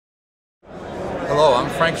Hello, I'm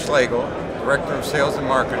Frank Schlegel, Director of Sales and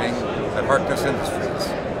Marketing at Harkness Industries.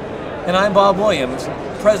 And I'm Bob Williams,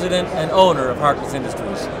 President and owner of Harkness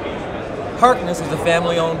Industries. Harkness is a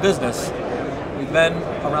family-owned business. We've been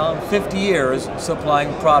around 50 years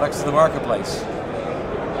supplying products to the marketplace.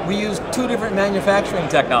 We use two different manufacturing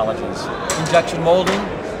technologies: injection molding,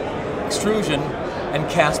 extrusion, and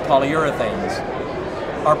cast polyurethanes.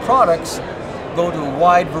 Our products go to a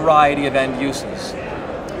wide variety of end uses.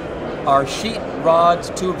 Our sheet, rods,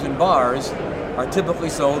 tubes, and bars are typically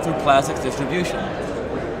sold through plastics distribution,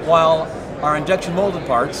 while our injection molded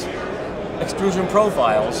parts, extrusion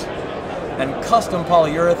profiles, and custom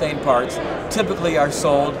polyurethane parts typically are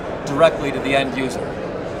sold directly to the end user.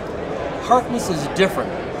 Harkness is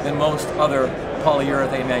different than most other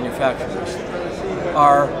polyurethane manufacturers.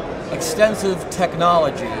 Our extensive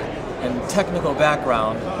technology and technical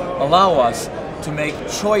background allow us to make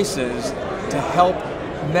choices to help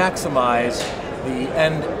maximize the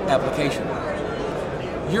end application.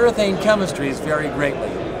 Urethane chemistries vary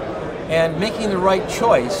greatly, and making the right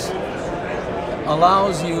choice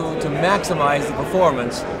allows you to maximize the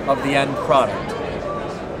performance of the end product.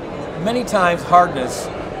 Many times hardness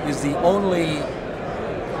is the only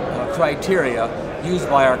criteria used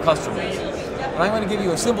by our customers. And I'm going to give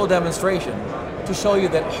you a simple demonstration to show you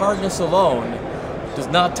that hardness alone does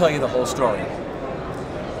not tell you the whole story.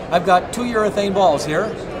 I've got two urethane balls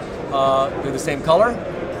here. They're the same color,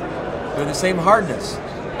 they're the same hardness,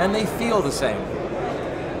 and they feel the same,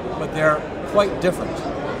 but they're quite different.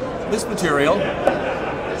 This material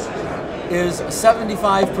is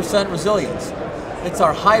 75% resilience. It's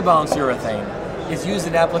our high bounce urethane. It's used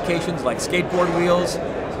in applications like skateboard wheels,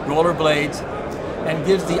 roller blades, and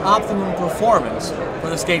gives the optimum performance for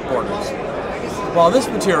the skateboarders. While this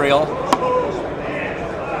material,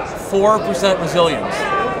 4% resilience.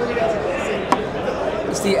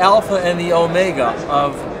 It's the alpha and the omega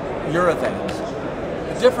of urethanes.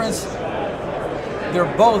 The difference, they're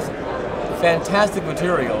both fantastic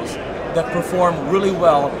materials that perform really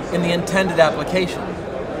well in the intended application.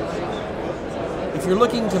 If you're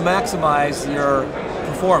looking to maximize your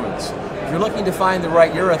performance, if you're looking to find the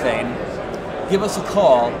right urethane, give us a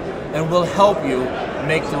call and we'll help you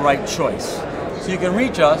make the right choice. So you can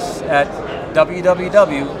reach us at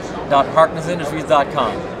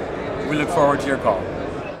www.harknessindustries.com. We look forward to your call.